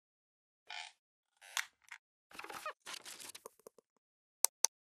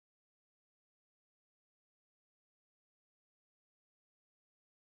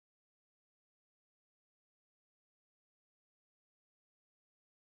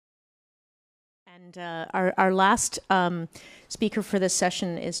And our last speaker for this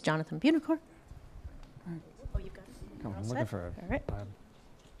session is Jonathan Buonocore. Oh, you've got it? Come on, I'm looking for a right.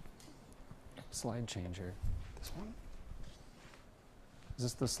 slide changer. This one? Is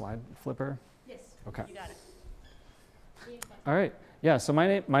this the slide flipper? Yes. Okay. You got it. All right. Yeah, so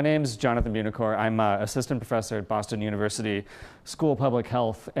my name's Jonathan Buonocore. I'm assistant professor at Boston University School of Public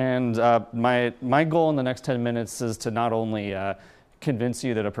Health. And my goal in the next 10 minutes is to not only convince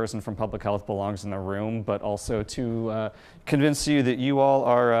you that a person from public health belongs in the room, but also to convince you that you all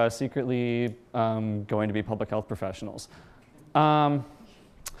are secretly going to be public health professionals.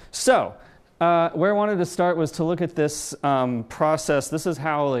 So where I wanted to start was to look at this process. This is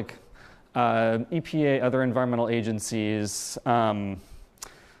how EPA, other environmental agencies,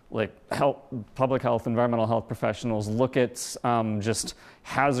 public health, environmental health professionals look at just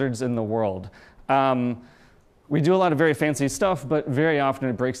hazards in the world. We do a lot of very fancy stuff, but very often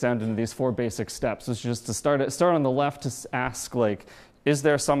it breaks down into these 4 basic steps. It's just to start on the left to ask, is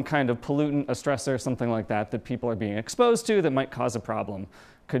there some kind of pollutant, a stressor, something like that people are being exposed to that might cause a problem?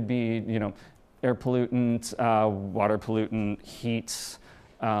 Could be, air pollutant, water pollutant, heat,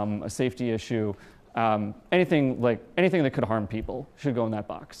 a safety issue, anything that could harm people should go in that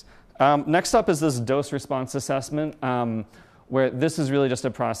box. Next up is this dose response assessment, where this is really just a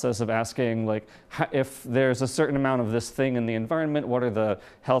process of asking, if there's a certain amount of this thing in the environment, what are the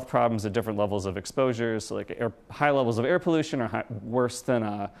health problems at different levels of exposures? So high levels of air pollution are worse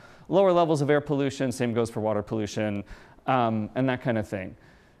than lower levels of air pollution. Same goes for water pollution, and that kind of thing.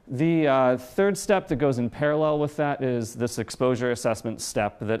 The third step that goes in parallel with that is this exposure assessment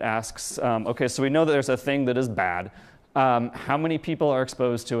step that asks, okay, so we know that there's a thing that is bad. How many people are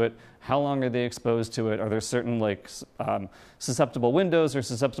exposed to it? How long are they exposed to it? Are there certain susceptible windows or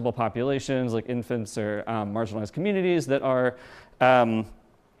susceptible populations, like infants or marginalized communities that are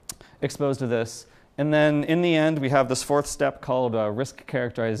exposed to this? And then in the end, we have this 4th step called risk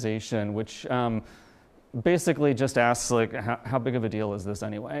characterization, which basically just asks, how big of a deal is this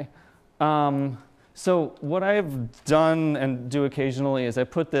anyway? So what I've done and do occasionally is I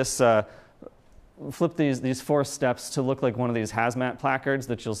put this flip these 4 steps to look like one of these hazmat placards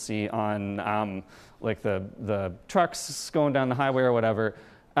that you'll see on the trucks going down the highway or whatever.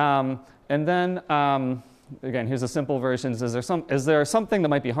 And then, again, here's a simple version. Is there something that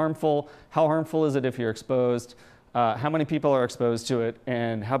might be harmful? How harmful is it if you're exposed? How many people are exposed to it?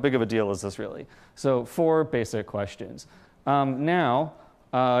 And how big of a deal is this really? So 4 basic questions. Now,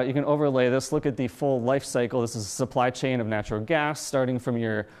 you can overlay this. Look at the full life cycle. This is a supply chain of natural gas starting from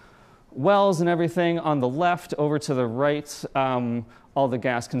your wells and everything on the left over to the right, all the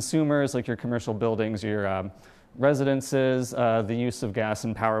gas consumers like your commercial buildings, your residences, the use of gas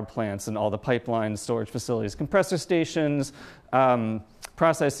in power plants and all the pipelines, storage facilities, compressor stations,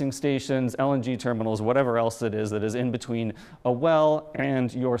 processing stations, LNG terminals, whatever else it is that is in between a well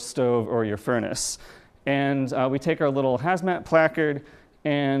and your stove or your furnace. And we take our little hazmat placard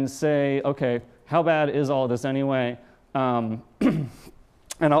and say, okay, how bad is all this anyway?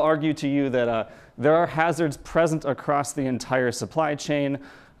 And I'll argue to you that there are hazards present across the entire supply chain.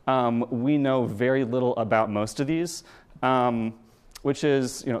 We know very little about most of these, which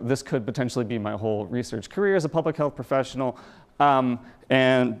is, this could potentially be my whole research career as a public health professional. But I'm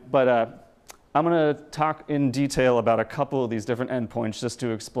going to talk in detail about a couple of these different endpoints just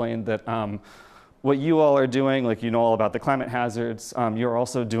to explain that what you all are doing, all about the climate hazards, you're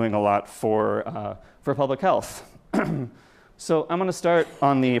also doing a lot for public health. So I'm going to start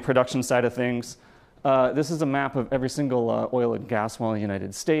on the production side of things. This is a map of every single oil and gas well in the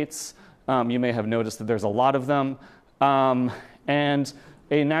United States. You may have noticed that there's a lot of them. And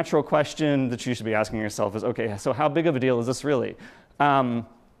a natural question that you should be asking yourself is, okay, so how big of a deal is this really?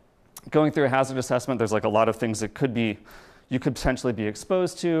 Going through a hazard assessment, there's a lot of things that you could potentially be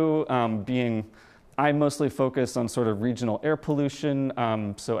exposed to. I mostly focus on sort of regional air pollution.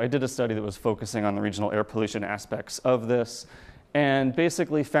 So I did a study that was focusing on the regional air pollution aspects of this and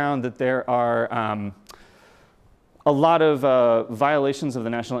basically found that there are a lot of violations of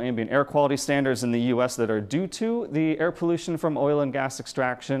the National Ambient Air Quality Standards in the US that are due to the air pollution from oil and gas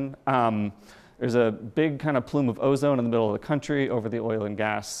extraction. There's a big kind of plume of ozone in the middle of the country over the oil and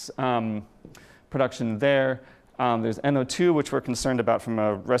gas production there. There's NO2, which we're concerned about from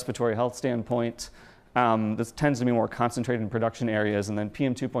a respiratory health standpoint. This tends to be more concentrated in production areas. And then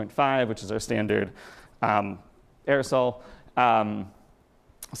PM 2.5, which is our standard aerosol,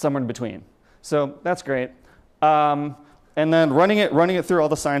 somewhere in between. So that's great. And then running it through all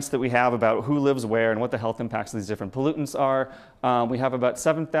the science that we have about who lives where and what the health impacts of these different pollutants are. We have about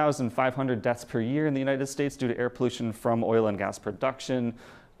 7,500 deaths per year in the United States due to air pollution from oil and gas production.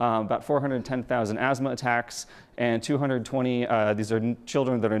 about 410,000 asthma attacks, and 220, these are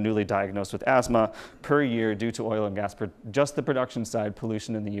children that are newly diagnosed with asthma per year due to oil and gas, just the production side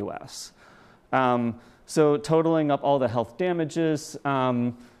pollution in the US. So totaling up all the health damages,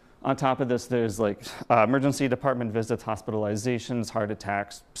 on top of this, there's like emergency department visits, hospitalizations, heart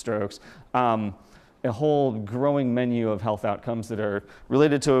attacks, strokes, a whole growing menu of health outcomes that are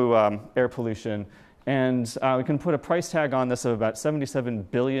related to air pollution. And we can put a price tag on this of about $77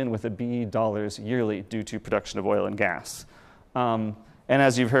 billion with a B dollars yearly due to production of oil and gas. And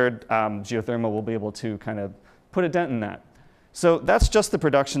as you've heard, geothermal will be able to kind of put a dent in that. So that's just the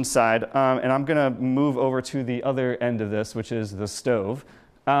production side. And I'm going to move over to the other end of this, which is the stove.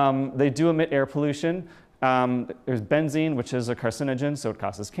 They do emit air pollution. There's benzene, which is a carcinogen, so it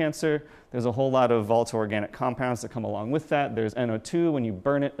causes cancer. There's a whole lot of volatile organic compounds that come along with that. There's NO2 when you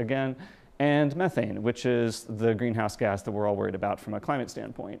burn it again, and methane, which is the greenhouse gas that we're all worried about from a climate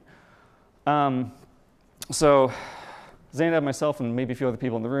standpoint. So Zainab, myself, and maybe a few other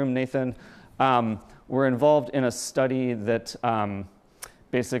people in the room, Nathan, were involved in a study that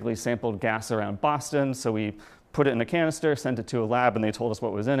basically sampled gas around Boston. So we put it in a canister, sent it to a lab, and they told us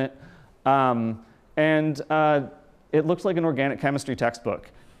what was in it. It looked like an organic chemistry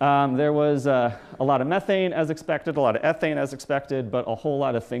textbook. There was a lot of methane as expected, a lot of ethane as expected, but a whole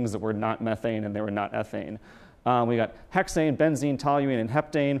lot of things that were not methane and they were not ethane. We got hexane, benzene, toluene, and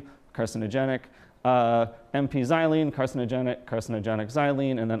heptane, carcinogenic, MP-xylene, carcinogenic,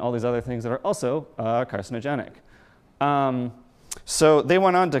 xylene, and then all these other things that are also carcinogenic. So they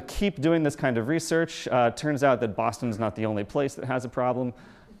went on to keep doing this kind of research. Turns out that Boston's not the only place that has a problem.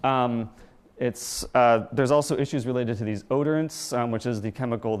 There's also issues related to these odorants, which is the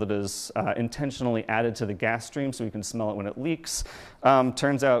chemical that is intentionally added to the gas stream so we can smell it when it leaks.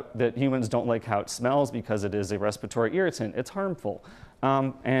 Turns out that humans don't like how it smells because it is a respiratory irritant. It's harmful.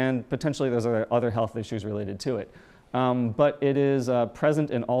 And potentially there's other health issues related to it. But it is present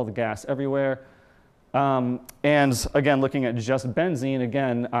in all the gas everywhere. And again, looking at just benzene,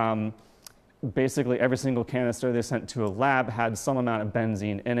 again, basically every single canister they sent to a lab had some amount of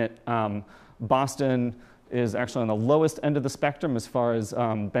benzene in it. Boston is actually on the lowest end of the spectrum as far as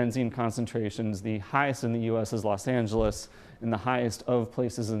benzene concentrations. The highest in the US is Los Angeles, and the highest of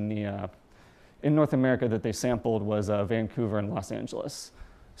places in North America that they sampled was Vancouver and Los Angeles.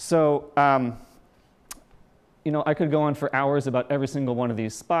 So, I could go on for hours about every single one of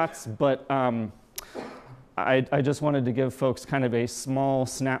these spots, but I just wanted to give folks kind of a small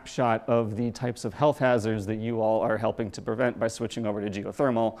snapshot of the types of health hazards that you all are helping to prevent by switching over to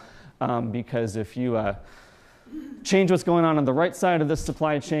geothermal. Because if you change what's going on the right side of this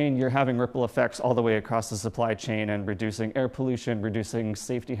supply chain, you're having ripple effects all the way across the supply chain and reducing air pollution, reducing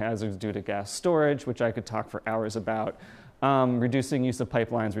safety hazards due to gas storage, which I could talk for hours about, reducing use of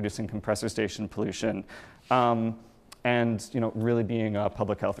pipelines, reducing compressor station pollution, and really being a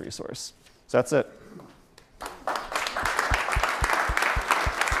public health resource. So that's it.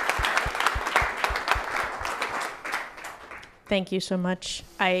 Thank you so much.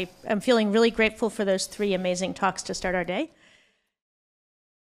 I am feeling really grateful for those 3 amazing talks to start our day.